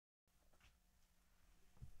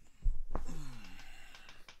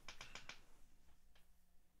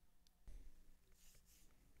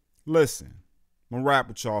Listen, I'm gonna rap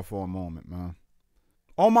with y'all for a moment, man.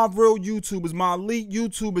 All my real YouTubers, my elite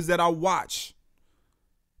YouTubers that I watch,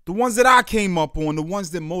 the ones that I came up on, the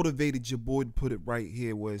ones that motivated your boy to put it right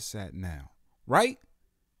here where it's at now, right?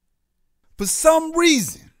 For some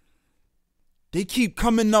reason, they keep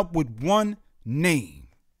coming up with one name.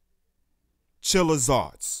 Chillas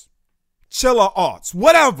Arts. Chillas Arts.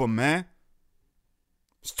 Whatever, man.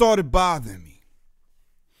 Started bothering me.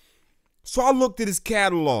 So I looked at his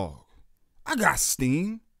catalog. I got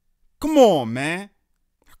Steam. Come on, man.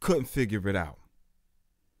 I couldn't figure it out.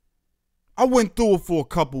 I went through it for a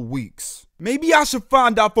couple weeks. Maybe I should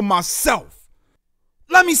find out for myself.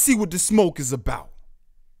 Let me see what the smoke is about.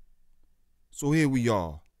 So here we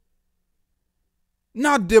are.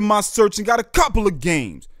 Now I did my search and got a couple of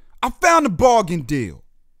games. I found a bargain deal.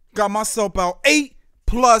 Got myself out 8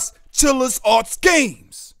 plus Chillas Arts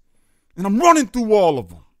games. And I'm running through all of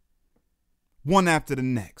them. One after the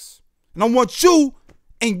next. And I want you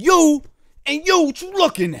and you and you, what you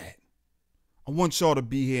looking at? I want y'all to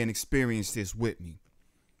be here and experience this with me.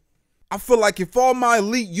 I feel like if all my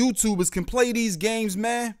elite YouTubers can play these games,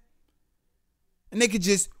 man, and they could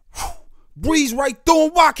just breeze right through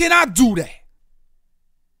them, why can't I do that?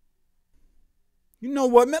 You know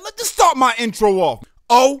what, man? Let's just start my intro off.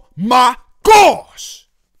 Oh my gosh!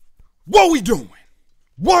 What we doing?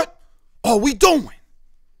 What are we doing?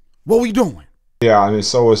 What we doing? Yeah, I mean,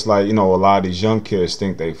 so it's like, you know, a lot of these young kids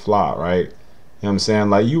think they fly, right? You know what I'm saying?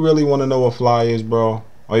 Like, you really want to know what fly is, bro?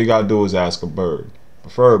 All you gotta do is ask a bird,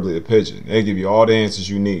 preferably a pigeon. They give you all the answers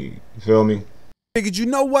you need. You feel me? Figured, you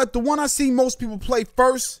know what? The one I see most people play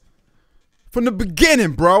first, from the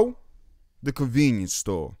beginning, bro, the convenience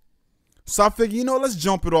store. So I figured, you know, let's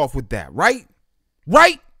jump it off with that, right?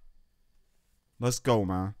 Right? Let's go,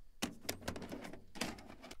 man.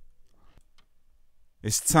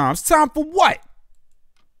 It's time. It's time for what?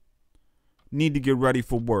 Need to get ready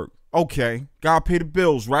for work. Okay, gotta pay the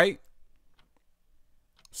bills, right?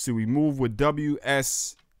 See, we move with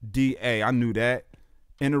WSDA. I knew that.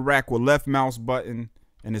 Interact with left mouse button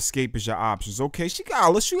and escape is your options. Okay, she got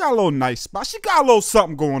a little nice spot. She got a little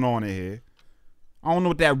something going on in here. I don't know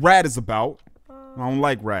what that rat is about. I don't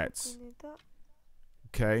like rats.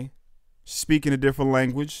 Okay. Speaking a different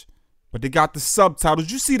language. But they got the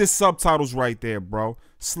subtitles. You see the subtitles right there, bro.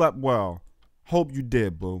 Slept well. Hope you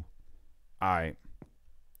did, boo. Alright.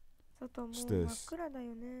 What's this?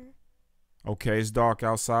 Okay, it's dark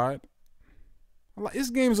outside. This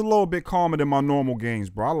game's a little bit calmer than my normal games,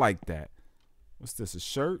 bro. I like that. What's this, a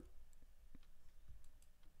shirt?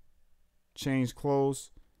 Change clothes.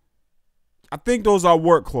 I think those are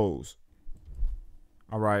work clothes.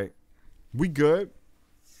 Alright. We good.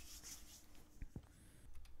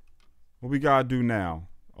 What we gotta do now?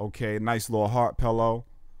 Okay, nice little heart pillow.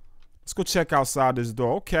 Let's go check outside this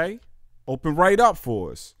door. Okay. Open right up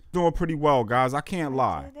for us. Doing pretty well, guys. I can't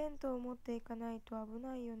lie.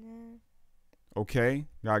 Okay,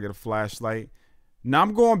 gotta get a flashlight. Now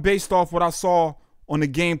I'm going based off what I saw on the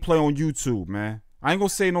gameplay on YouTube, man. I ain't gonna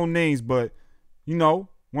say no names, but you know,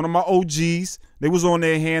 one of my OGs, they was on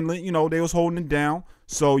there handling, you know, they was holding it down.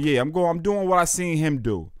 So yeah, I'm doing what I seen him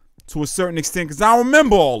do to a certain extent, because I don't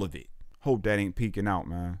remember all of it. Hope that ain't peeking out,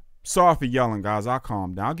 man. Sorry for yelling, guys. I'll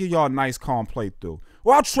calm down. I'll give y'all a nice, calm playthrough.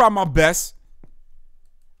 Well, I'll try my best.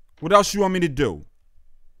 What else you want me to do?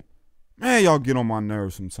 Man, y'all get on my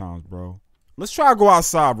nerves sometimes, bro. Let's try to go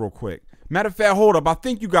outside real quick. Matter of fact, hold up. I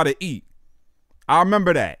think you gotta eat. I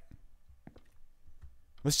remember that.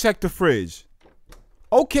 Let's check the fridge.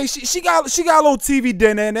 Okay, she got a little TV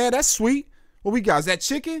dinner in there. That's sweet. What we got? Is that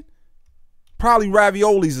chicken? Probably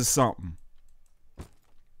raviolis or something.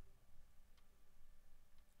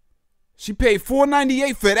 She paid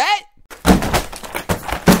 $4.98 for that?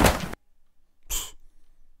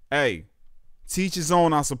 Hey, teach his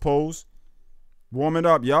own, I suppose. Warm it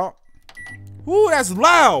up, y'all. Ooh, that's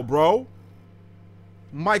loud, bro.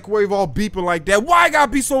 Microwave all beeping like that. Why it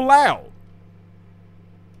gotta be so loud?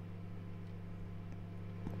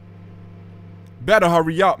 Better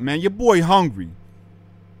hurry up, man. Your boy hungry.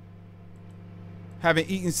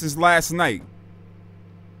 Haven't eaten since last night.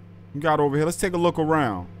 You got over here. Let's take a look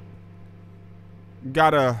around.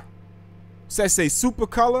 Got a, what's that say, super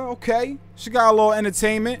color? Okay. She got a little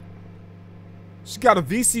entertainment. She got a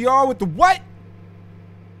VCR with the what?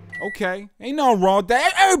 Okay. Ain't nothing wrong with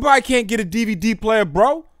that. Everybody can't get a DVD player,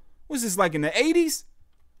 bro. What's this, like in the 80s?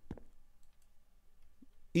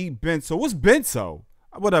 Eat bento. What's bento?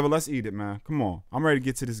 Whatever, let's eat it, man. Come on. I'm ready to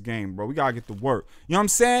get to this game, bro. We gotta get to work. You know what I'm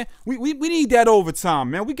saying? We need that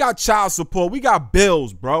overtime, man. We got child support. We got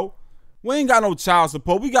bills, bro. We ain't got no child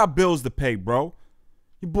support. We got bills to pay, bro.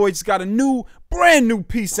 Your boy just got a new Brand new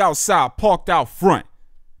piece outside, parked out front.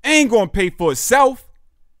 Ain't gonna pay for itself.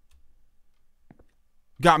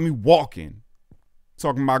 Got me walking.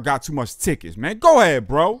 Talking about got too much tickets, man. Go ahead,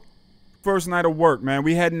 bro. First night of work, man.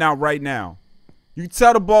 We heading out right now. You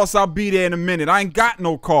tell the boss I'll be there in a minute. I ain't got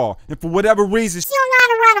no car. And for whatever reason, she don't know how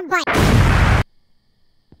to ride a bike.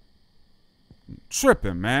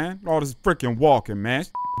 Tripping, man. All this freaking walking, man.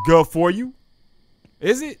 Good for you.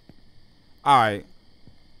 Is it? Alright.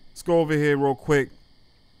 Let's go over here real quick.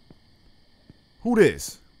 Who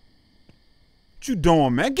this? What you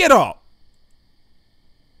doing, man? Get up.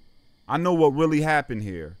 I know what really happened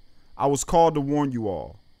here. I was called to warn you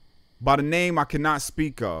all. By the name I cannot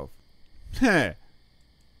speak of. Heh.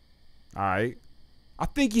 Alright. I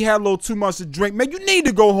think he had a little too much to drink. Man, you need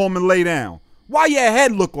to go home and lay down. Why your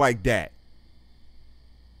head look like that?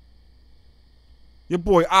 Your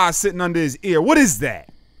boy eye sitting under his ear. What is that?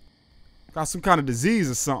 Got some kind of disease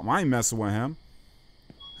or something. I ain't messing with him.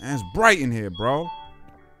 Man, it's bright in here, bro.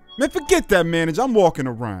 Man, forget that, manager. I'm walking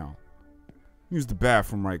around. Use the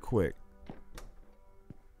bathroom right quick.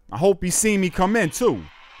 I hope he seen me come in, too.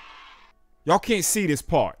 Y'all can't see this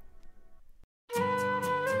part.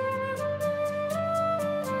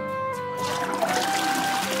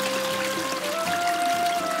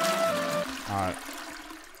 Alright.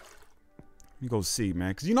 Let me go see,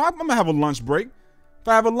 man. Because, you know, I'm going to have a lunch break. If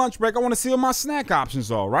I have a lunch break, I want to see what my snack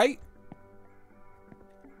options are, right?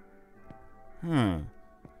 The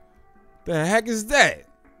heck is that?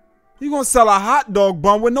 You gonna sell a hot dog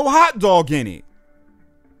bun with no hot dog in it?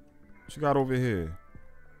 What you got over here?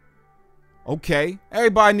 Okay.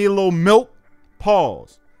 Everybody need a little milk.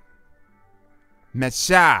 Pause.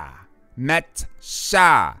 Matcha.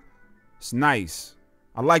 Matcha. It's nice.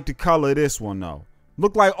 I like the color of this one, though.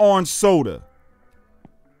 Look like orange soda.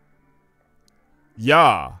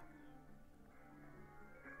 Yeah.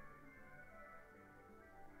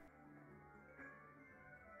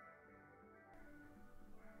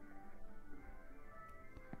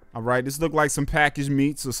 All right, this look like some packaged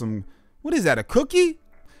meats or some, what is that, a cookie?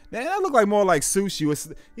 Man, that look like more like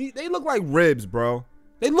sushi. They look like ribs, bro.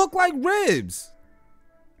 They look like ribs.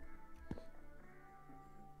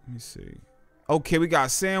 Let me see. Okay, we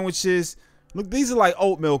got sandwiches. Look, these are like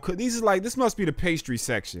oatmeal. These are like, this must be the pastry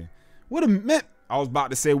section. What a minute. I was about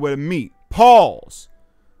to say what a meat. Pause.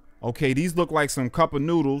 Okay, these look like some cup of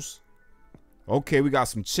noodles. Okay, we got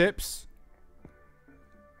some chips.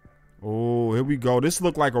 Oh, here we go. This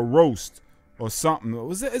look like a roast or something.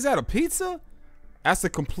 Is that a pizza? That's a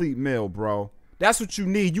complete meal, bro. That's what you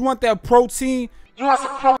need. You want that protein? You want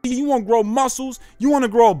some protein? You want to grow muscles? You want to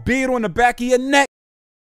grow a beard on the back of your neck?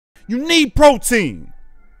 You need protein.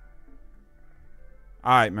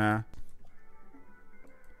 All right, man.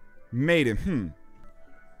 Made it.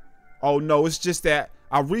 Oh, no, it's just that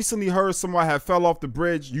I recently heard someone had fell off the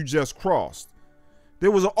bridge you just crossed. There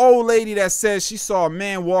was an old lady that said she saw a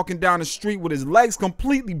man walking down the street with his legs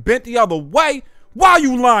completely bent the other way. Why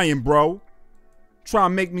you lying, bro? Trying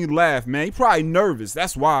to make me laugh, man. He probably nervous.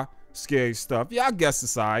 That's why. Scary stuff. Yeah, I guess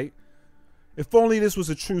it's all right. If only this was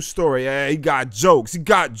a true story. Yeah, he got jokes. He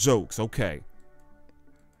got jokes. Okay.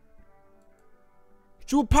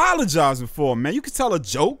 What you apologizing for, man? You can tell a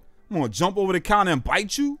joke. I'm going to jump over the counter and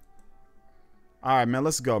bite you. All right, man.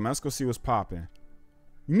 Let's go, man. Let's go see what's popping.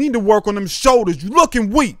 You need to work on them shoulders. You looking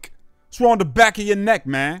weak. What's wrong with the back of your neck,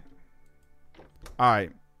 man? All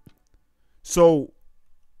right. So,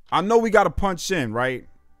 I know we got to punch in, right?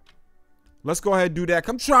 Let's go ahead and do that.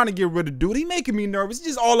 I'm trying to get rid of dude. He making me nervous.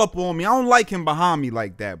 He's just all up on me. I don't like him behind me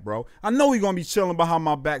like that, bro. I know he's going to be chilling behind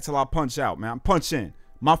my back till I punch out, man. Punch in.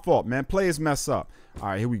 My fault, man. Players mess up. All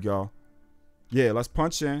right, here we go. Yeah, let's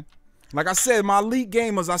punch in. Like I said, my elite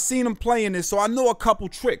gamers, I seen them playing this, so I know a couple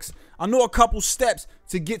tricks. I know a couple steps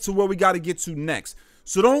to get to where we got to get to next.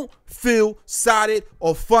 So don't feel sided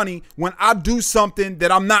or funny when I do something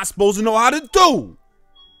that I'm not supposed to know how to do.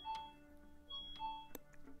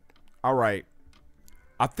 All right.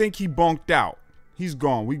 I think he bunked out. He's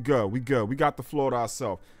gone. We good. We good. We got the floor to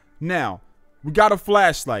ourselves. Now, we got a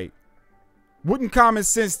flashlight. Wouldn't common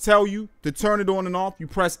sense tell you to turn it on and off? You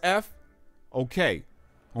press F? Okay.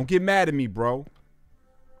 Don't get mad at me, bro.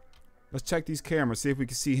 Let's check these cameras, see if we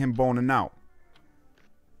can see him boning out.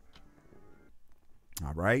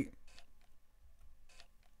 All right.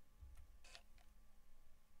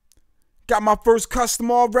 Got my first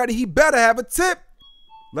customer already. He better have a tip.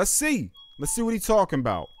 Let's see. Let's see what he's talking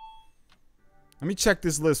about. Let me check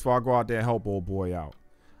this list before I go out there and help old boy out.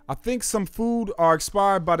 I think some food are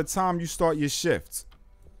expired by the time you start your shift.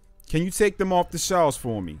 Can you take them off the shelves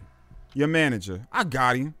for me? Your manager. I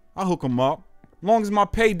got him. I'll hook him up. As long as my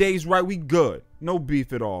payday's right, we good. No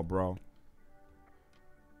beef at all, bro.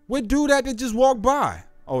 Where dude at that just walked by?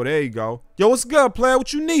 Oh, there you go. Yo, what's good, player?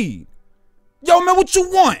 What you need? Yo, man, what you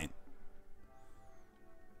want?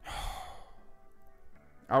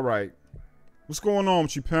 All right. What's going on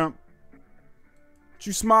with you, pimp? What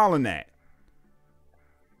you smiling at?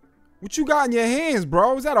 What you got in your hands,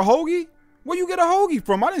 bro? Is that a hoagie? Where you get a hoagie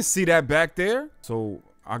from? I didn't see that back there. So,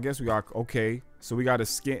 I guess we got, okay. So, we got to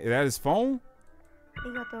scan, is that his phone?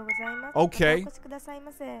 Okay.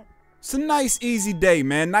 It's a nice, easy day,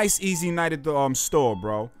 man. Nice, easy night at the store,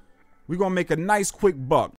 bro. We gonna make a nice, quick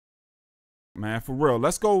buck. Man, for real.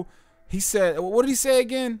 Let's go. He said, what did he say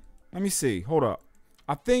again? Let me see. Hold up.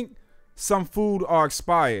 I think some food are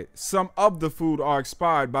expired. Some of the food are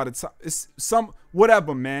expired by the time, it's some,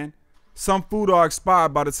 whatever, man. Some food are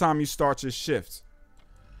expired by the time you start your shift.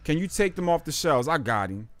 Can you take them off the shelves? I got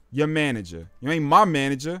him. Your manager. You ain't my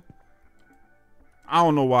manager. I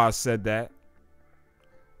don't know why I said that.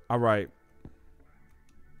 All right.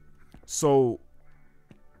 So,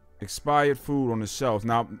 expired food on the shelf.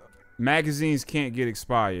 Now, magazines can't get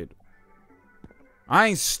expired. I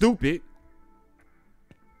ain't stupid.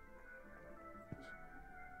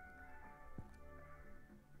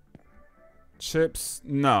 Chips?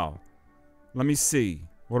 No. Let me see.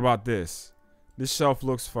 What about this? This shelf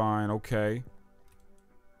looks fine. Okay.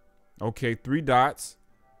 Okay, 3 dots.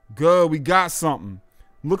 Good, we got something.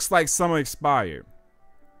 Looks like some are expired.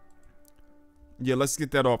 Yeah, let's get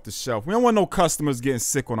that off the shelf. We don't want no customers getting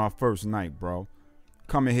sick on our first night, bro.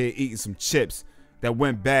 Coming here eating some chips that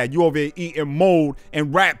went bad. You over here eating mold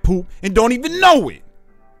and rat poop and don't even know it.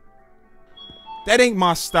 That ain't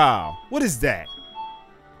my style. What is that?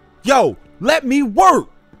 Yo, let me work.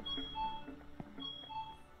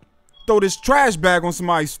 Throw this trash bag on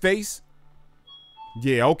somebody's face.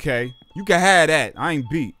 Yeah, okay. You can have that. I ain't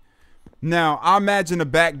beat. Now, I imagine the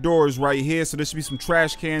back door is right here, so there should be some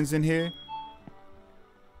trash cans in here.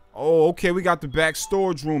 Oh, okay, we got the back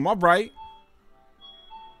storage room. All right.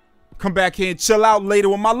 Come back here and chill out later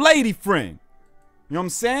with my lady friend. You know what I'm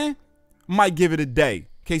saying? Might give it a day in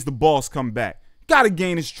case the boss come back. Gotta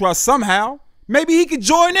gain his trust somehow. Maybe he could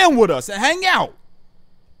join in with us and hang out.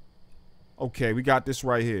 Okay, we got this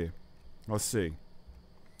right here. Let's see.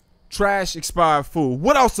 Trash expired food.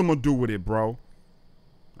 What else I'm gonna do with it, bro?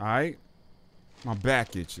 Alright. My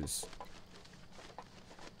back itches.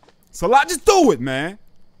 It's a lot. Just do it, man.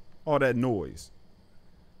 All that noise.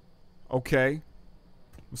 Okay.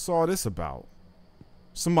 What's all this about?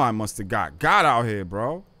 Somebody must have got out here,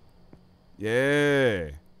 bro.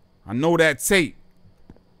 Yeah. I know that tape.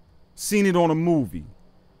 Seen it on a movie.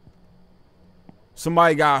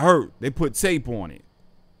 Somebody got hurt. They put tape on it.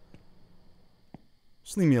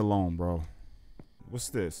 Just leave me alone, bro. What's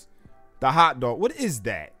this? The hot dog. What is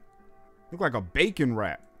that? Look like a bacon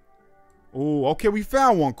wrap. Oh, okay. We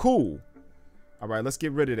found one. Cool. All right, let's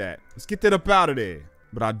get rid of that. Let's get that up out of there.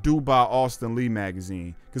 But I do buy Austin Lee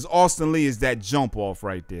magazine. Because Austin Lee is that jump off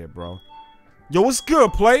right there, bro. Yo, what's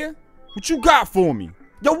good, player? What you got for me?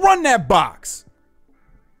 Yo, run that box.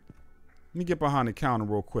 Let me get behind the counter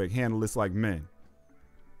real quick. Handle this like men.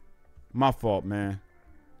 My fault, man.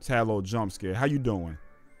 Just had a little jump scare. How you doing?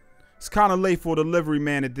 It's kind of late for a delivery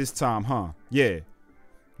man at this time, huh? Yeah.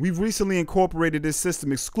 We've recently incorporated this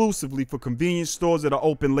system exclusively for convenience stores that are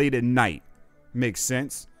open late at night. Makes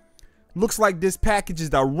sense. Looks like this package is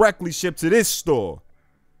directly shipped to this store.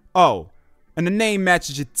 Oh, and the name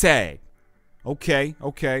matches your tag. Okay,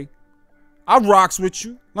 okay. I rocks with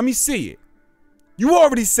you. Let me see it. You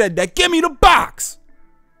already said that. Give me the box.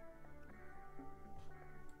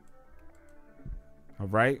 All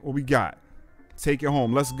right, what we got? Take it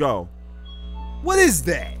home. Let's go. What is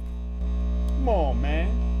that? Come on,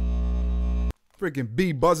 man. Freaking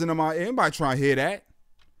bee buzzing in my ear. Anybody trying to hear that?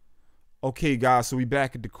 Okay, guys, so we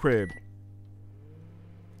back at the crib.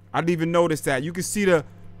 I didn't even notice that. You can see the,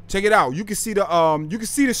 check it out. You can see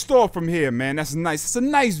the store from here, man. That's nice. It's a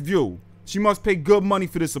nice view. She must pay good money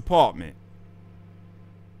for this apartment.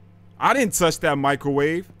 I didn't touch that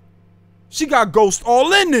microwave. She got ghost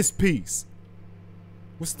all in this piece.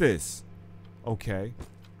 What's this? Okay.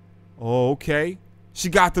 Oh, okay. She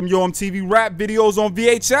got them Yo MTV rap videos on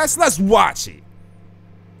VHS. Let's watch it.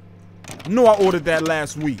 I know I ordered that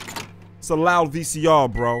last week. It's a loud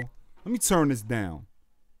VCR, bro. Let me turn this down.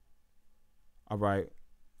 All right.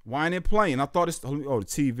 Why ain't it playing? I thought it's, oh, the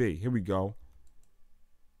TV. Here we go.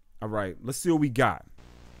 All right. Let's see what we got.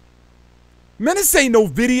 Man, this ain't no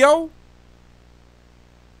video.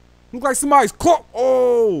 Look like somebody's caught.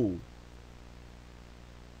 Oh.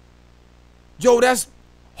 Yo, that's,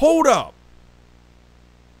 hold up.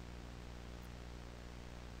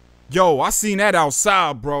 Yo, I seen that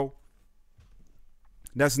outside, bro.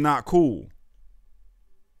 That's not cool.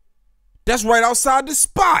 That's right outside the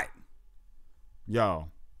spot. Yo.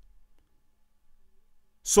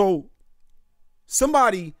 So,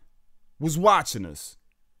 somebody was watching us.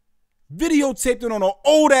 Videotaped it on an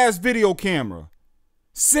old-ass video camera.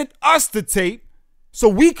 Sent us the tape so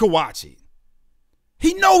we could watch it.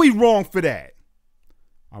 He know he wrong for that.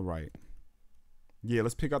 All right. Yeah,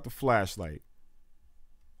 let's pick out the flashlight.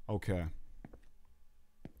 Okay.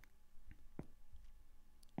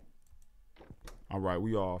 All right,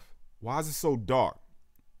 we off. Why is it so dark?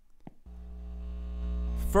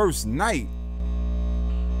 First night.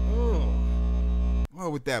 Ugh. Oh,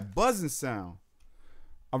 with that buzzing sound.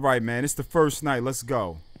 All right, man, it's the first night. Let's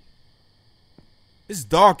go. It's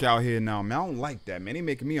dark out here now, man. I don't like that, man. They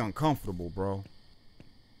making me uncomfortable, bro.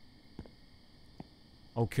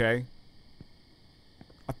 Okay.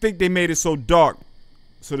 I think they made it so dark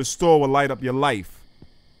so the store will light up your life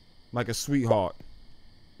like a sweetheart.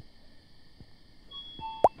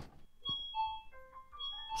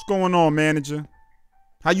 What's going on, manager?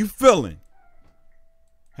 How you feeling?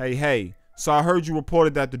 Hey. So I heard you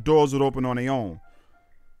reported that the doors would open on their own.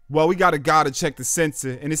 Well, we got a guy to check the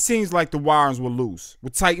sensor, and it seems like the wirings were loose. We'll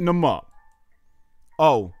tighten them up.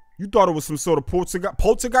 Oh, you thought it was some sort of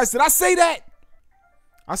poltergeist? Did I say that?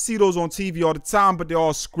 I see those on TV all the time, but they're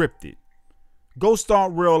all scripted. Ghosts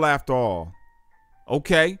aren't real after all.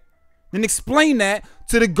 Okay. Then explain that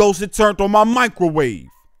to the ghost that turned on my microwave.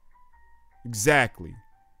 Exactly.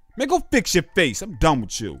 Man, go fix your face. I'm done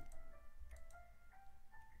with you.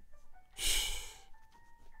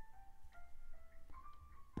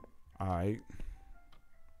 Alright.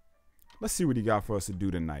 Let's see what he got for us to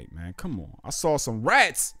do tonight, man. Come on. I saw some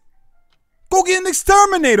rats. Go get an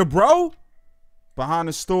exterminator, bro. Behind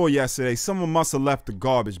the store yesterday, someone must have left the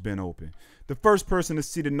garbage bin open. The first person to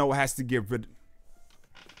see the note has to get rid of...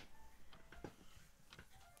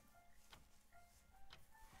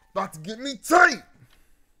 About to get me tight.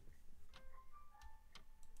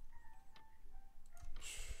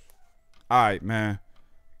 Alright, man.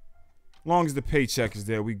 Long as the paycheck is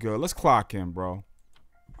there, we good. Let's clock in, bro.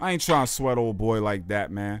 I ain't trying to sweat old boy like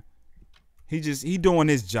that, man. He doing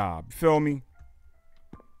his job. You feel me?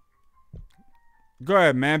 Go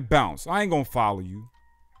ahead, man. Bounce. I ain't gonna follow you.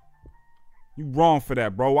 You wrong for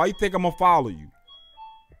that, bro. Why you think I'm gonna follow you?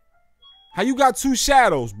 How you got two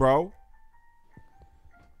shadows, bro?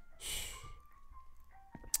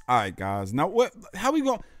 Alright, guys. Now what? How we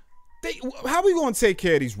gonna take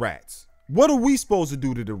care of these rats? What are we supposed to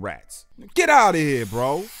do to the rats? Get out of here,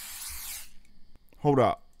 bro. Hold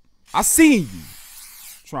up. I seen you.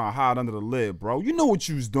 Trying to hide under the lid, bro. You know what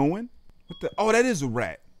you was doing. What the? Oh, that is a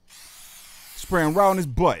rat. Spraying right on his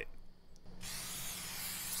butt.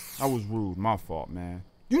 That was rude. My fault, man.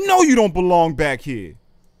 You know you don't belong back here.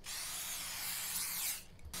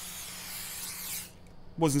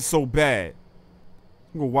 Wasn't so bad.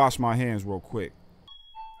 I'm gonna wash my hands real quick.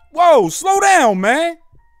 Whoa, slow down, man.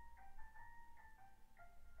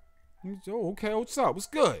 Oh, okay, what's up? What's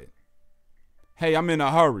good? Hey, I'm in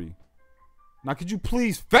a hurry. Now, could you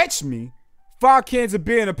please fetch me 5 cans of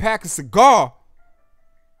beer and a pack of cigar?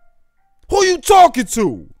 Who you talking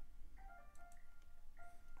to?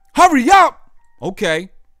 Hurry up. Okay.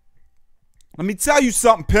 Let me tell you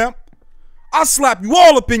something, pimp. I'll slap you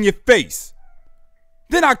all up in your face.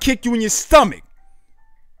 Then I'll kick you in your stomach.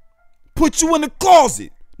 Put you in the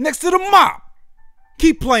closet next to the mop.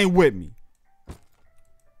 Keep playing with me.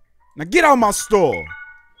 Now get out of my store.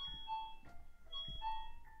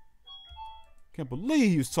 Can't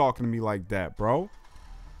believe he was talking to me like that, bro.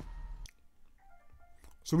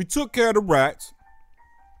 So we took care of the rats.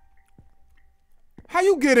 How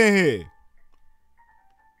you get in here?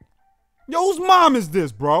 Yo, whose mom is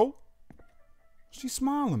this, bro? What's she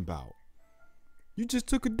smiling about? You just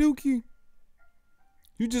took a dookie?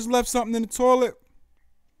 You just left something in the toilet?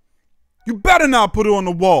 You better not put it on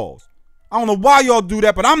the walls. I don't know why y'all do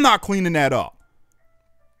that, but I'm not cleaning that up.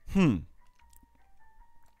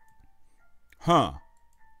 Huh.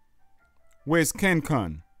 Where's Ken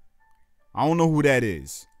Kun? I don't know who that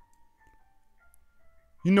is.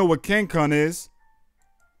 You know what Ken Kun is?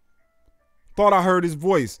 Thought I heard his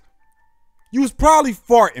voice. You was probably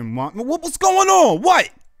farting, man. What's going on? What?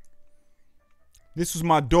 This was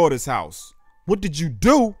my daughter's house. What did you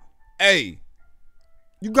do? Hey,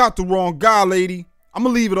 you got the wrong guy, lady. I'm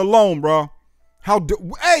gonna leave it alone, bro. Hey,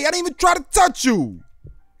 I didn't even try to touch you.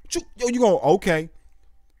 Yo, you going, okay.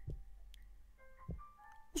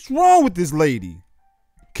 What's wrong with this lady?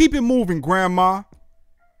 Keep it moving, grandma.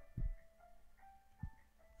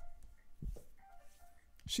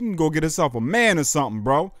 She can go get herself a man or something,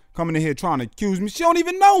 bro. Coming in here trying to accuse me. She don't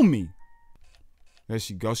even know me. There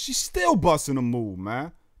she goes. She's still busting a move,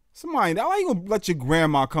 man. Somebody, how you gonna let your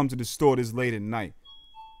grandma come to the store this late at night?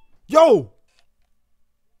 Yo!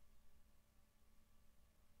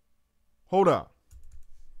 Hold up.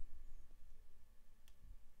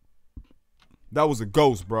 That was a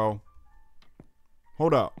ghost, bro.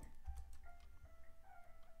 Hold up.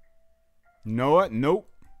 You know what? Nope.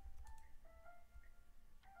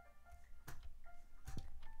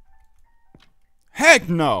 Heck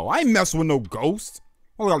no. I ain't messing with no ghost.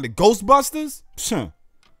 What about the Ghostbusters? Pshuh. I'm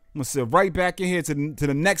gonna sit right back in here to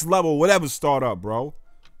the next level, whatever start up, bro.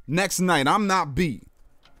 Next night, I'm not beat.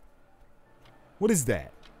 What is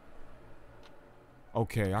that?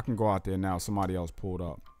 Okay, I can go out there now. Somebody else pulled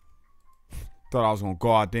up. Thought I was gonna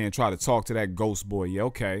go out there and try to talk to that ghost boy. Yeah,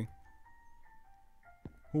 okay.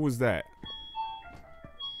 Who was that?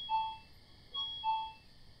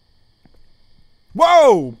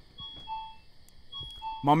 Whoa!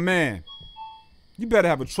 My man. You better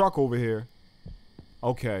have a truck over here.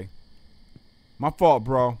 Okay. My fault,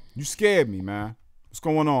 bro. You scared me, man. What's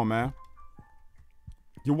going on, man?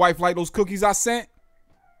 Your wife like those cookies I sent?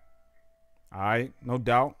 Alright, no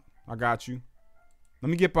doubt. I got you. Let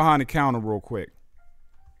me get behind the counter real quick.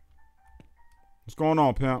 What's going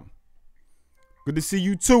on, pimp? Good to see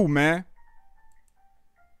you too, man.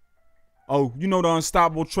 Oh, you know the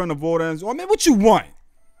unstoppable trend of orders. Oh, man, what you want?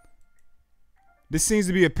 This seems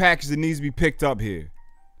to be a package that needs to be picked up here.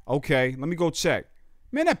 Okay, let me go check.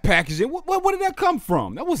 Man, that package, where did that come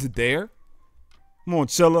from? That wasn't there. Come on,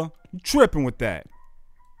 Chilla. You tripping with that.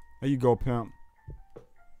 There you go, pimp.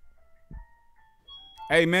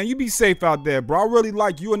 Hey, man, you be safe out there, bro. I really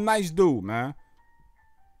like you. A nice dude, man.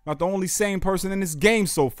 Not the only sane person in this game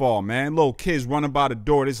so far, man. Little kids running by the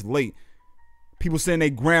door this late. People sending their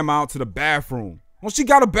grandma out to the bathroom. Oh, she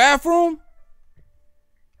got a bathroom?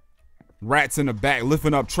 Rats in the back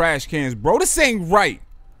lifting up trash cans. Bro, this ain't right.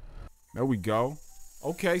 There we go.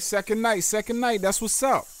 Okay, second night. That's what's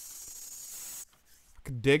up. I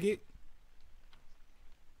could dig it.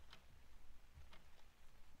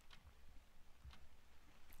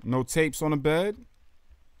 No tapes on the bed.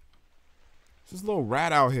 What's this little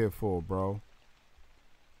rat out here for, bro?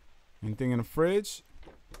 Anything in the fridge?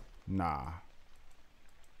 Nah.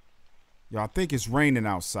 Yo, I think it's raining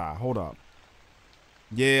outside. Hold up.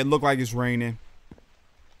 Yeah, it look like it's raining.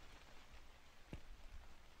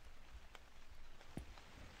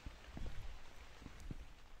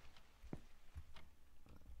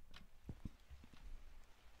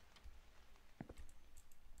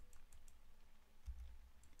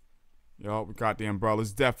 Yo, we got the umbrella.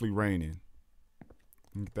 It's definitely raining.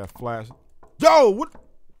 Get that flash. Yo, what?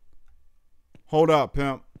 Hold up,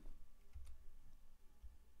 pimp.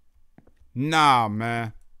 Nah,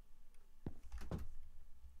 man.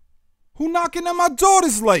 Who knocking at my door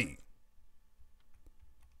this late?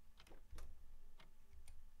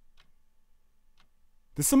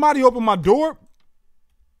 Did somebody open my door?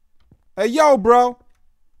 Hey, yo, bro.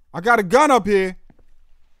 I got a gun up here.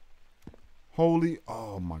 Holy,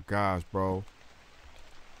 oh my gosh, bro.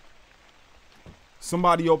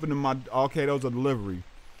 Somebody opening my, okay, that was a delivery.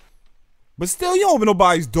 But still, you don't open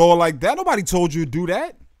nobody's door like that. Nobody told you to do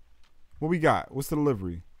that. What we got? What's the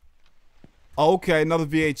delivery? Oh, okay, another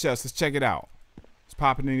VHS. Let's check it out. It's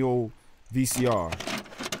popping in the old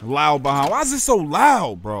VCR. Loud behind. Why is it so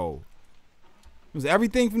loud, bro? Was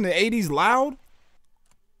everything from the 80s loud?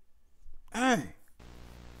 Dang.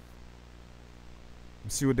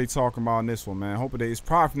 Let's see what they talking about in this one, man. Hope it's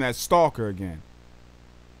probably from that stalker again.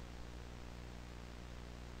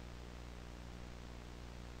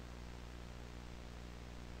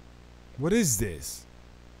 What is this?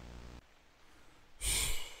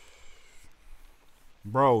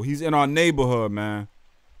 Bro, he's in our neighborhood, man.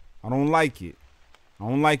 I don't like it. I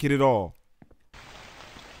don't like it at all.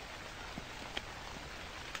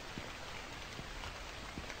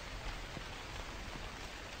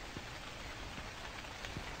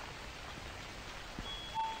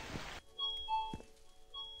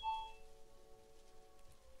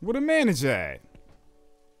 Where the manager at?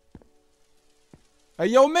 Hey,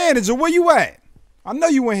 yo, manager, where you at? I know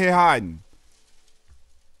you in here hiding.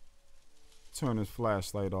 Turn his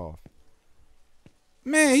flashlight off.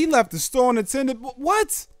 Man, he left the store unattended.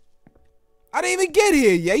 What? I didn't even get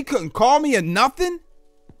here yet. He couldn't call me or nothing?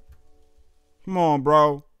 Come on,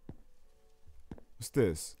 bro. What's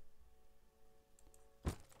this?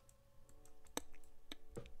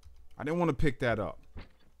 I didn't want to pick that up.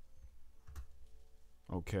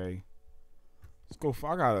 Okay. Let's go.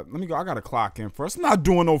 I gotta clock in first. I'm not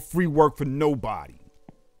doing no free work for nobody.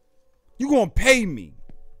 You gonna pay me.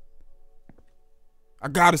 I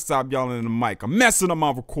gotta stop yelling in the mic. I'm messing up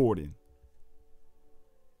my recording.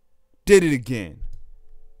 Did it again.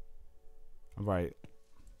 All right.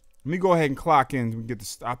 Let me go ahead and clock in. We get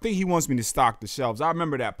the. I think he wants me to stock the shelves. I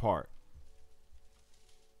remember that part.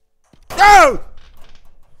 Yo!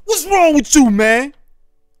 What's wrong with you, man?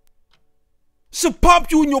 Should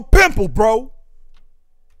pop you in your pimple, bro.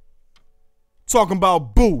 Talking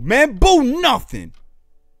about boo. Man, boo nothing.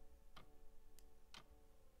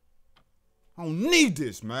 I don't need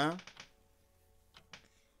this, man.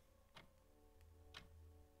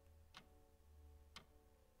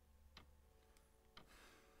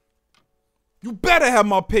 You better have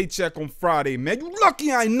my paycheck on Friday, man. You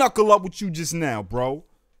lucky I ain't knuckle up with you just now, bro.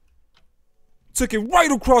 Took it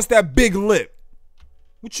right across that big lip.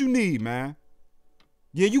 What you need, man?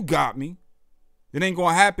 Yeah, you got me. It ain't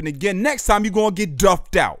gonna happen again. Next time you gonna get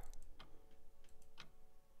duffed out.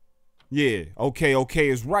 Yeah, okay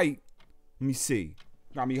is right. Let me see.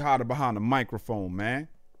 Got me hotter behind the microphone, man.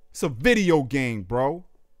 It's a video game, bro.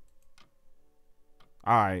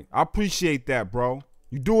 All right, I appreciate that, bro.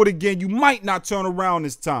 You do it again, you might not turn around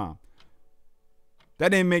this time. That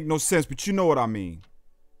didn't make no sense, but you know what I mean.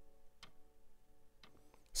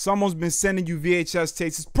 Someone's been sending you VHS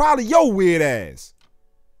tapes. It's probably your weird ass.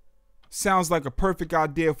 Sounds like a perfect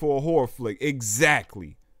idea for a horror flick.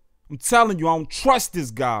 Exactly. I'm telling you, I don't trust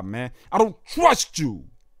this guy, man. I don't trust you.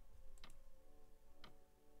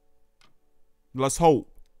 Let's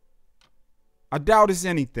hope. I doubt it's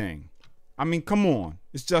anything. I mean, come on.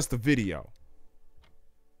 It's just a video.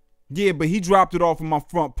 Yeah, but he dropped it off on my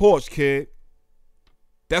front porch, kid.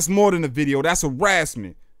 That's more than a video. That's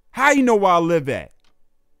harassment. How you know where I live at?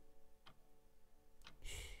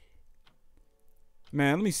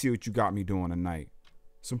 Man, let me see what you got me doing tonight.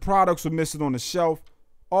 Some products were missing on the shelf.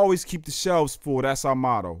 Always keep the shelves full. That's our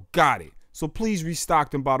motto. Got it. So please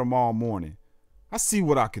restock them by tomorrow morning. I see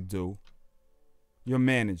what I could do. Your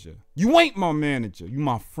manager. You ain't my manager. You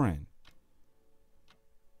my friend.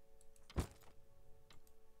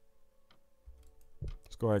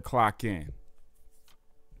 Let's go ahead and clock in.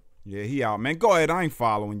 Yeah, he out, man. Go ahead. I ain't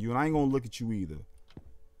following you, and I ain't gonna look at you either.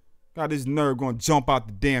 Got this nerd gonna jump out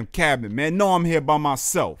the damn cabinet, man. No, I'm here by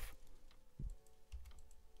myself.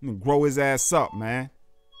 I'm gonna grow his ass up, man.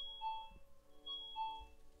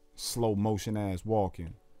 Slow motion ass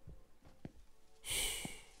walking.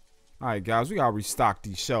 Alright, guys, we gotta restock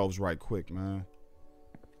these shelves right quick, man.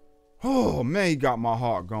 Oh, man, he got my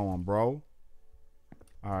heart going, bro.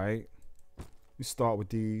 Alright. We start with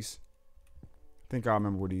these. I think I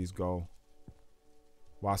remember where these go.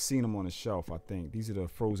 Well, I seen them on the shelf, I think. These are the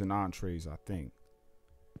frozen entrees, I think.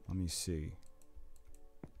 Let me see.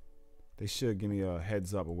 They should give me a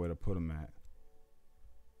heads up of where to put them at.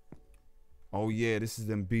 Oh, yeah, this is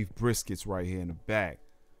them beef briskets right here in the back.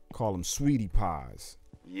 Call them sweetie pies.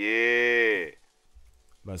 Yeah.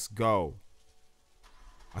 Let's go.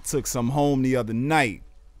 I took some home the other night.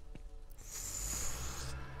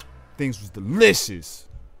 Things was delicious.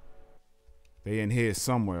 They in here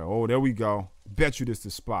somewhere. Oh, there we go. Bet you this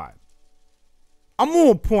the spot. I'm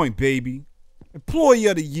on point, baby. Employee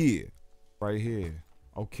of the year. Right here.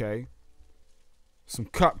 Okay. Some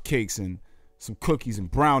cupcakes and some cookies and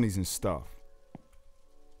brownies and stuff.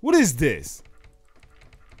 What is this?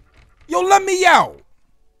 Yo, let me out.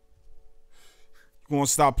 You gonna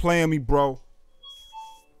stop playing me, bro?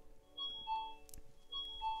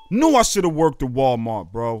 Knew I should have worked at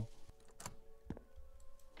Walmart, bro.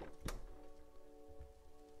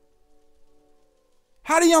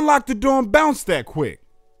 How do you unlock the door and bounce that quick?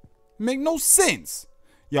 Make no sense.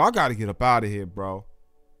 Yo, I gotta get up out of here, bro.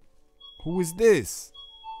 Who is this?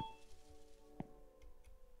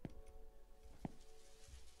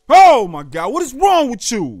 Oh my God, what is wrong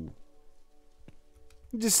with you?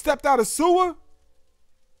 You just stepped out of sewer?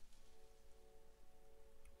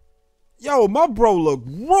 Yo, my bro look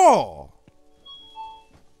raw.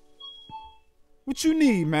 What you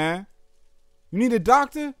need, man? You need a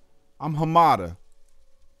doctor? I'm Hamada.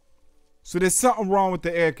 So there's something wrong with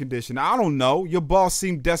the air conditioner. I don't know. Your boss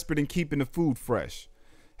seemed desperate in keeping the food fresh.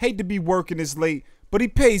 Hate to be working this late, but he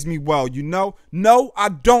pays me well, you know? No, I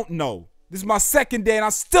don't know. This is my second day and I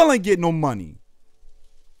still ain't getting no money.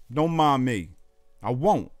 Don't mind me. I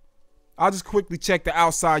won't. I'll just quickly check the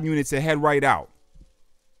outside units and head right out.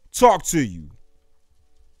 Talk to you.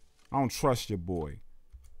 I don't trust your boy.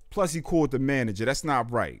 Plus he cool with the manager. That's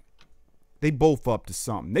not right. They both up to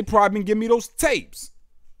something. They probably been giving me those tapes.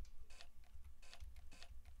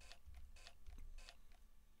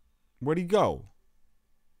 Where'd he go?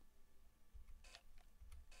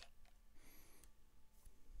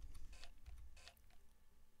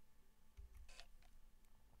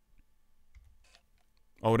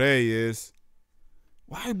 Oh, there he is.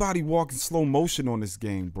 Why everybody walking slow motion on this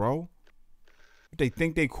game, bro? They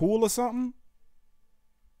think they cool or something?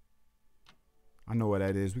 I know what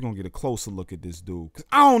that is. We're going to get a closer look at this dude. Because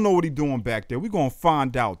I don't know what he's doing back there. We're going to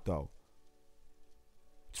find out, though.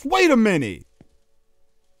 Just wait a minute.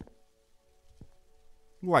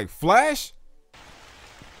 Like Flash?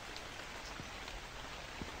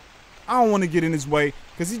 I don't want to get in his way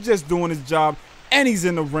because he's just doing his job and he's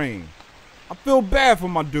in the ring. I feel bad for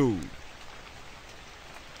my dude.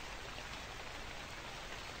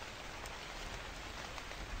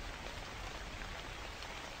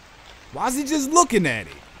 Why is he just looking at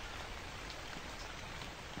it?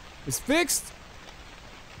 It's fixed?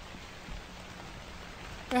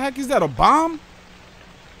 The heck is that, a bomb?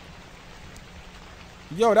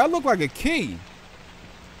 Yo, that looked like a key.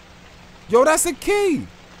 Yo, that's a key.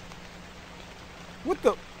 What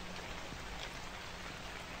the?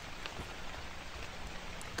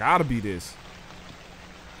 Gotta be this.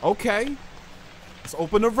 Okay. Let's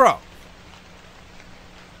open her up.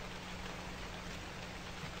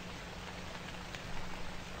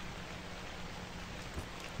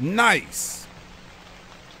 Nice.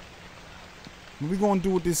 What we gonna do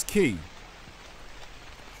with this key?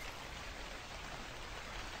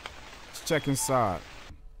 Let's check inside.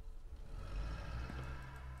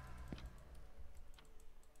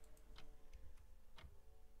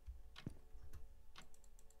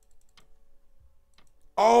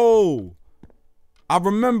 Oh, I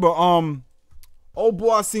remember, old boy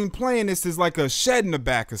I seen playing this is like a shed in the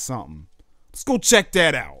back or something. Let's go check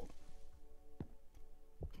that out.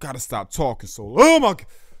 Gotta stop talking so. Oh my.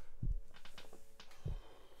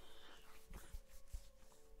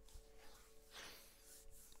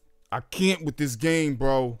 I can't with this game,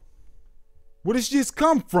 bro. Where does this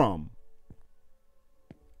come from?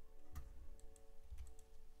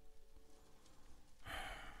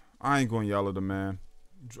 I ain't gonna yell at him, man.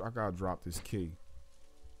 I gotta drop this key.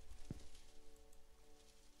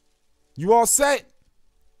 You all set?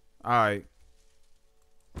 All right.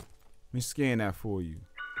 Let me scan that for you.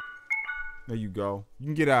 There you go. You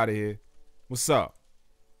can get out of here. What's up?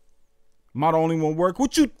 Am I the only one work?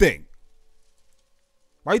 What you think?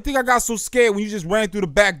 Why you think I got so scared when you just ran through the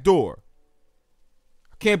back door?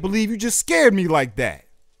 I can't believe you just scared me like that.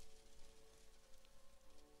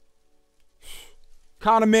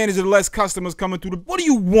 Counter manager, less customers coming through the. What do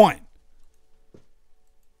you want?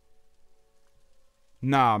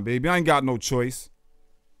 Nah, baby, I ain't got no choice.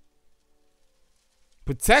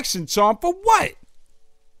 Protection charm for what?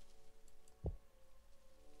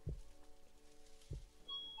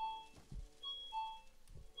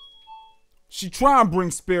 She try and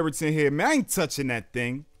bring spirits in here, man. I ain't touching that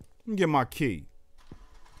thing. Let me get my key.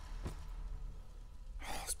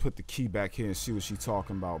 Let's put the key back here and see what she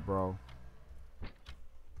talking about, bro.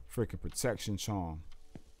 Freaking protection charm.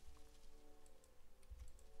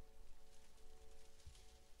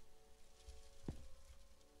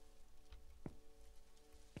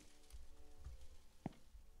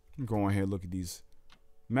 I'm going here and look at these.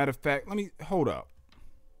 Matter of fact, let me hold up.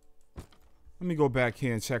 Let me go back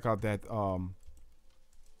here and check out that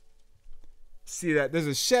see that there's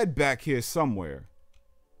a shed back here somewhere.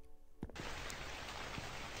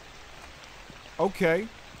 Okay.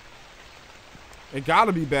 It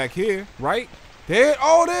gotta be back here, right? There,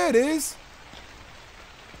 oh, there it is.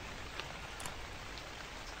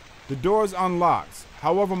 The door's unlocked.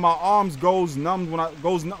 However, my arms goes numb when I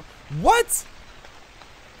goes numb. What?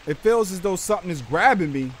 It feels as though something is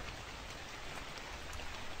grabbing me.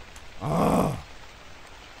 Ugh.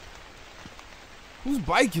 Whose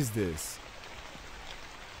bike is this?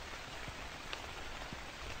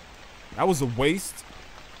 That was a waste.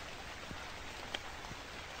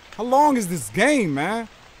 How long is this game, man?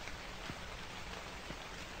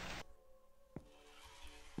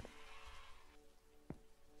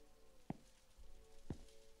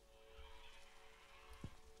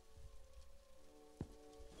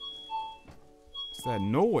 What's that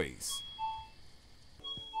noise?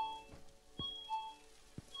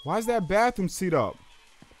 Why is that bathroom seat up?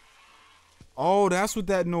 Oh, that's what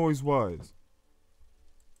that noise was.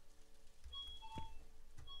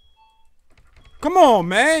 Come on,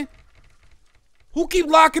 man. Who keep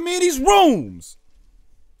locking me in these rooms?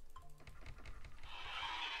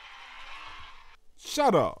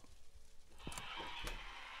 Shut up.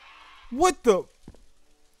 What the?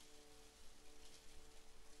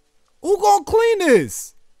 Who gonna clean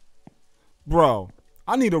this? Bro,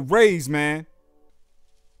 I need a raise, man.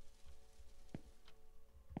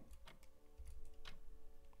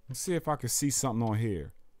 Let's see if I can see something on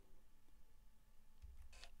here.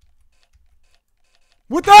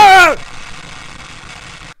 What the?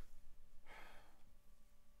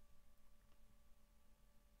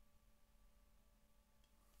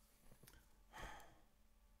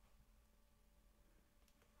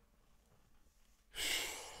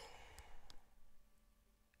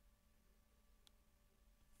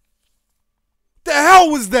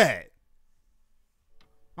 hell was that?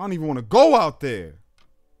 I don't even want to go out there.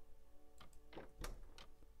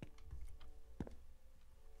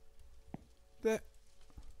 That.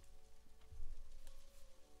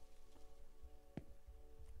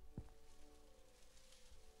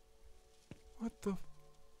 What the?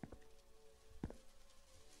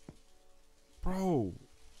 Bro.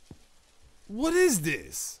 What is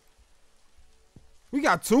this? We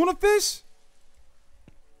got tuna fish?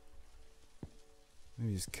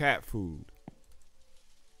 Maybe it's cat food.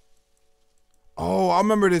 Oh, I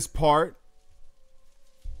remember this part.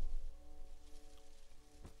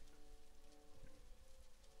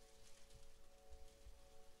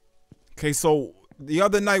 Okay, so the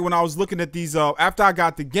other night when I was looking at these, after I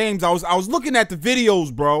got the games, I was looking at the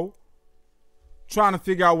videos, bro. Trying to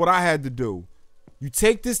figure out what I had to do. You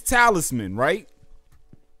take this talisman, right?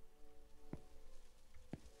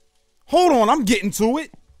 Hold on, I'm getting to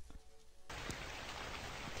it.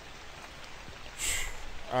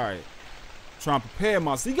 All right. Trying to prepare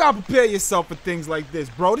myself. You gotta prepare yourself for things like this,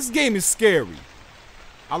 bro. This game is scary.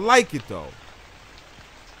 I like it, though.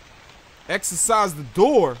 Exercise the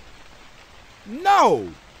door? No.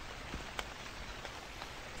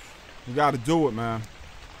 You gotta do it, man.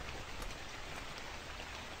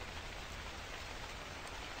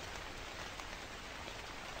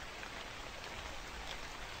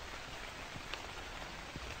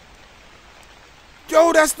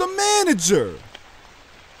 Yo, that's the manager.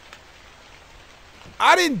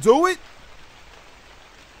 I didn't do it.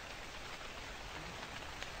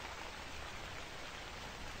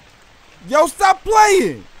 Yo, stop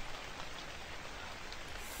playing.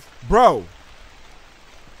 Bro.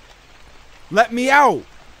 Let me out.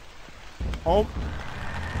 Oh.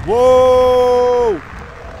 Whoa.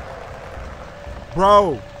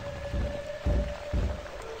 Bro.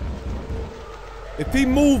 If he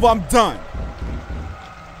move, I'm done.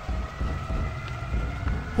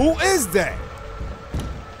 Who is that?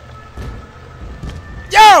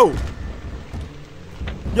 Yo!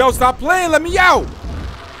 Yo, stop playing. Let me out.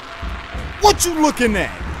 What you looking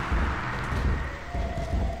at?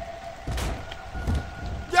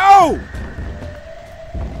 Yo!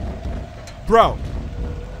 Bro,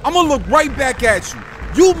 I'm gonna look right back at you.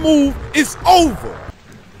 You move, it's over.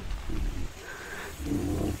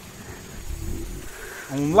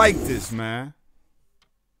 I don't like this, man.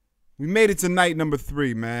 We made it to night number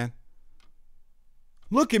 3, man.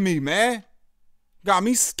 Look at me, man. Got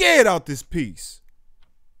me scared out this piece.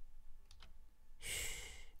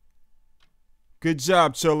 Good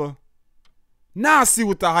job, Chilla. Now I see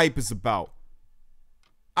what the hype is about.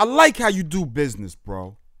 I like how you do business,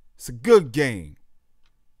 bro. It's a good game.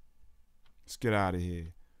 Let's get out of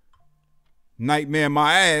here. Nightmare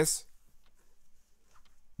my ass.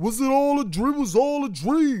 Was it all a dream? Was all a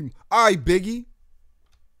dream? All right, Biggie.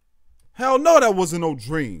 Hell no, that wasn't no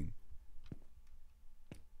dream.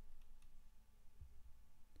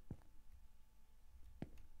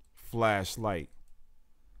 Flashlight.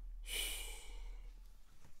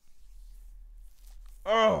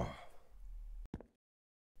 Oh.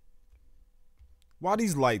 Why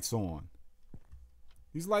these lights on?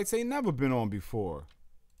 These lights ain't never been on before.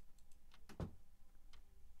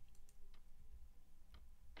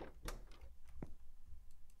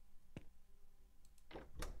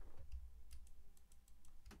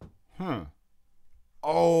 Huh.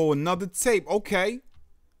 Oh, another tape. Okay.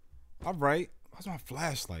 All right. Why's my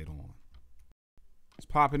flashlight on? It's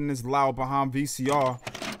popping in this loud behind VCR.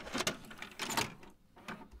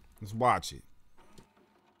 Let's watch it.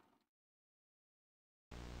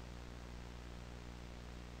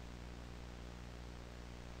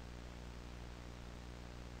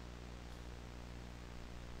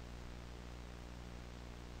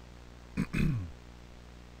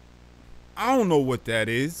 I don't know what that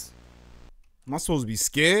is. Am I supposed to be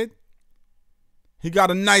scared? He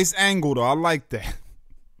got a nice angle though. I like that.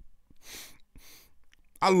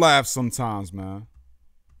 I laugh sometimes, man.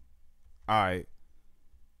 All right.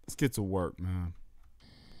 Let's get to work, man.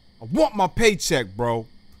 I want my paycheck, bro.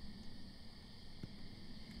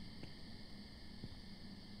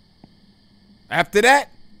 After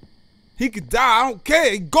that, he could die. I don't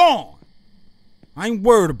care. He gone. I ain't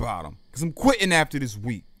worried about him because I'm quitting after this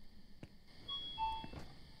week.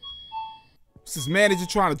 What's this manager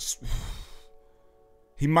trying to...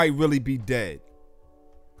 He might really be dead.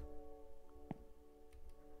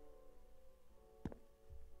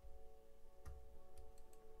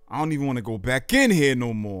 I don't even want to go back in here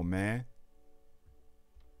no more, man.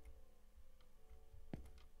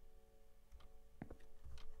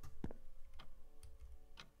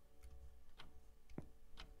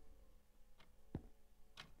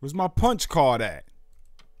 Where's my punch card at?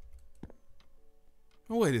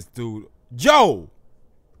 Oh, wait, this dude. Yo!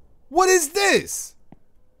 What is this?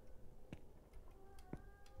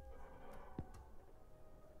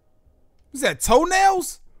 Is that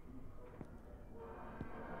toenails?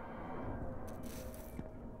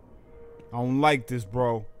 I don't like this,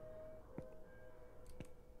 bro.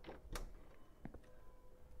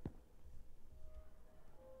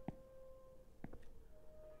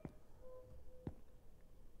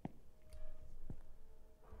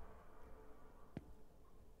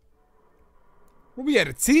 Where we at,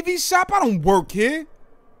 a TV shop? I don't work here.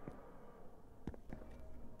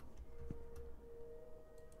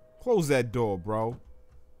 Close that door, bro. Let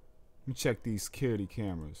me check these security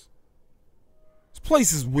cameras. This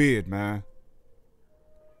place is weird, man.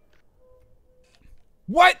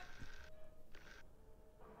 What?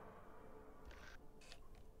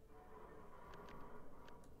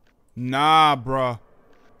 Nah, bruh.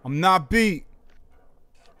 I'm not beat.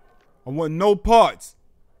 I want no parts.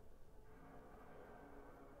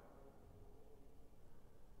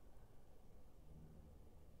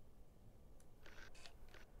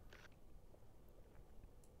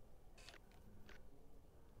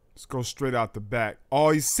 Let's go straight out the back.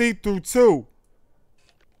 Oh, he's see-through too.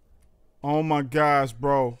 Oh my gosh,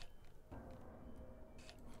 bro.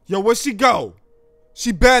 Yo, where'd she go?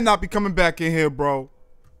 She better not be coming back in here, bro.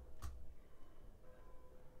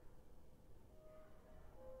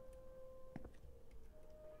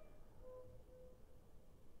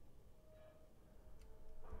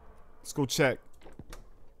 Let's go check.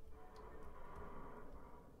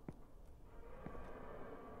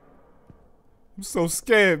 I'm so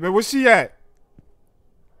scared, man. Where's she at?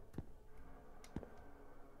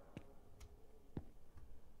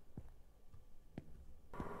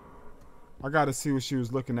 I gotta see what she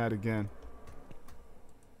was looking at again.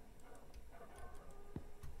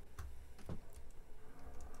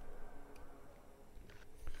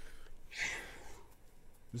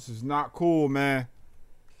 This is not cool, man.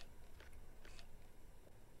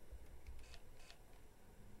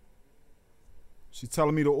 She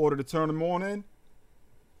telling me to order to turn them on.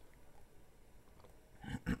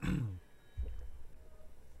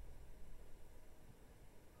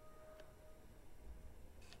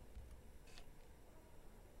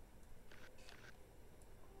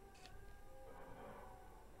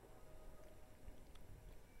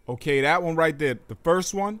 Okay, that one right there. The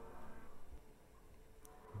first one.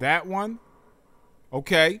 That one.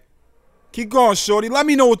 Okay. Keep going, shorty. Let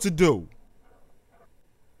me know what to do.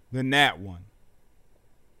 Then that one.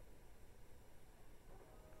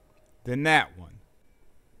 Then that one.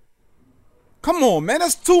 Come on, man.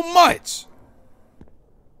 That's too much.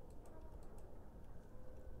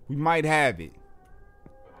 We might have it.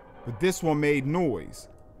 But this one made noise.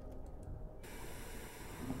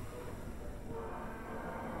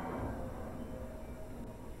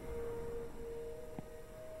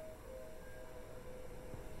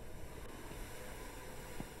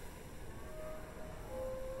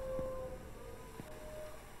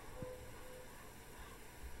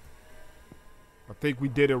 I think we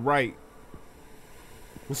did it right.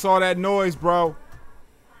 What's all that noise, bro?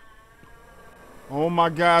 Oh my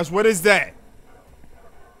gosh, what is that?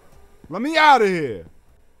 Let me out of here.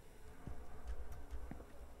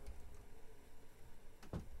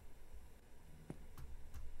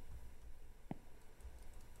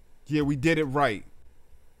 Yeah, we did it right.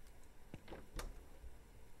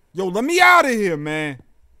 Yo, let me out of here, man.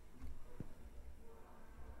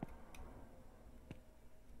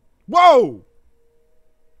 Whoa!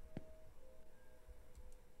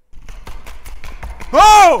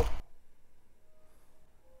 Oh!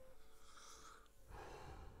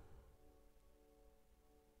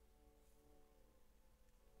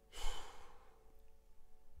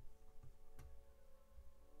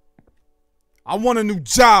 I want a new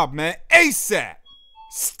job, man. ASAP.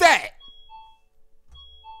 Stat.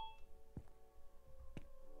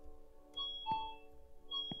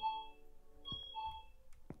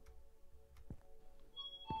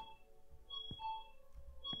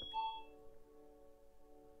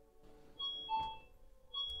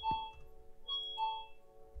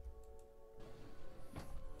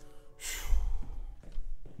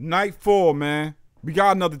 Night 4, man. We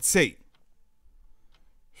got another tape.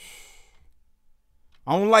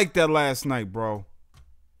 I don't like that last night, bro.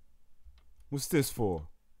 What's this for?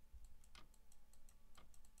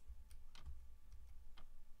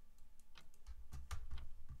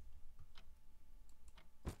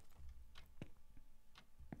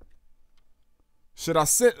 Should I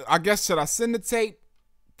send the tape,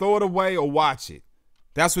 throw it away, or watch it?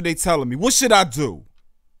 That's what they telling me. What should I do?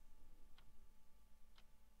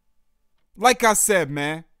 Like I said,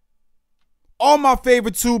 man, All my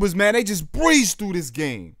favorite tubers, man, they just breeze through this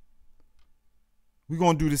game. We're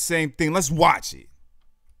gonna do the same thing. Let's watch it.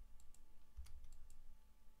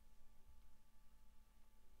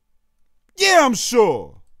 Yeah, I'm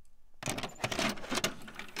sure.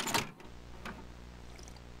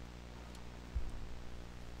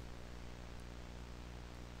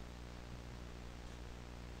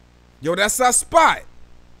 Yo, that's our spot.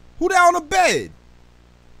 Who that on the bed?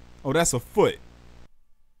 Oh, that's a foot.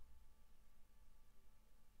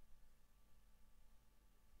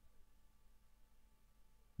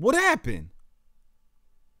 What happened?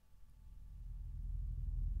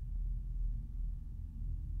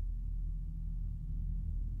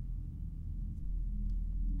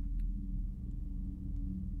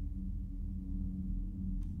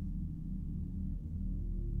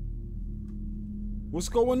 What's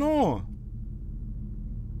going on?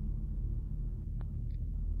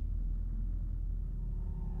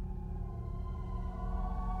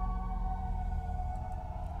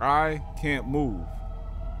 I can't move.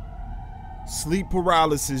 Sleep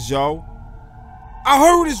paralysis, yo. I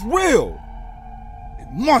heard it's real. It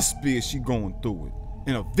must be if she going through it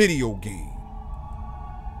in a video game.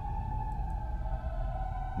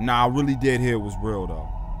 Nah, I really did hear it was real though.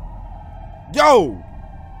 Yo!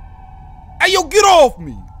 Hey, yo, get off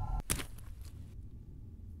me!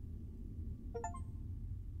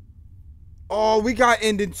 Oh, we got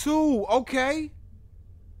ending too. Okay.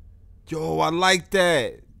 Yo, I like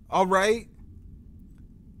that. All right.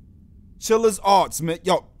 Chillas Arts, man.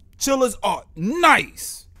 Yo, Chillas Art.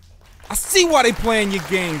 Nice. I see why they playing your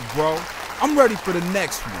games, bro. I'm ready for the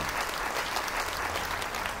next one.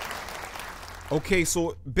 Okay,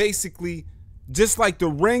 so basically, just like The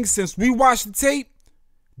Ring, since we watched the tape,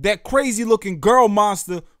 that crazy looking girl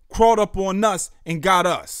monster crawled up on us and got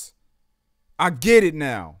us. I get it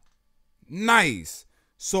now. Nice.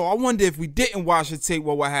 So I wonder if we didn't watch the tape,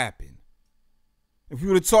 what would happen? If we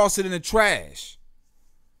would have tossed it in the trash.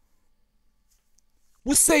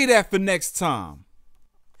 We'll say that for next time.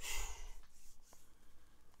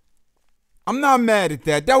 I'm not mad at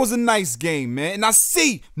that. That was a nice game, man. And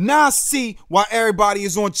now I see why everybody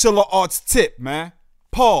is on Chillas Art's tip, man.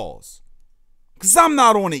 Pause. Because I'm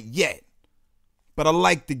not on it yet. But I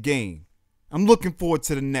like the game. I'm looking forward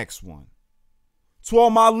to the next one. To all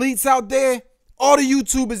my elites out there, all the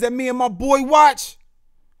YouTubers that me and my boy watch,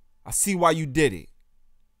 I see why you did it.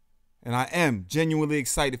 And I am genuinely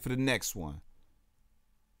excited for the next one.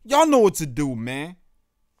 Y'all know what to do, man.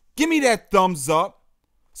 Give me that thumbs up,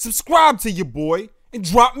 subscribe to your boy, and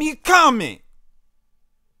drop me a comment.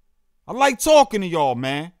 I like talking to y'all,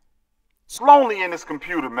 man. It's lonely in this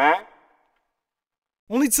computer, man.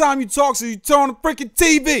 Only time you talk is you turn on the freaking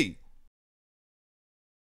TV.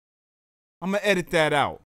 I'm gonna edit that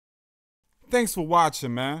out. Thanks for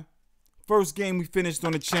watching, man. First game we finished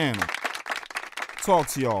on the channel. Talk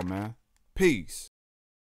to y'all, man. Peace.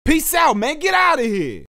 Peace out, man. Get out of here.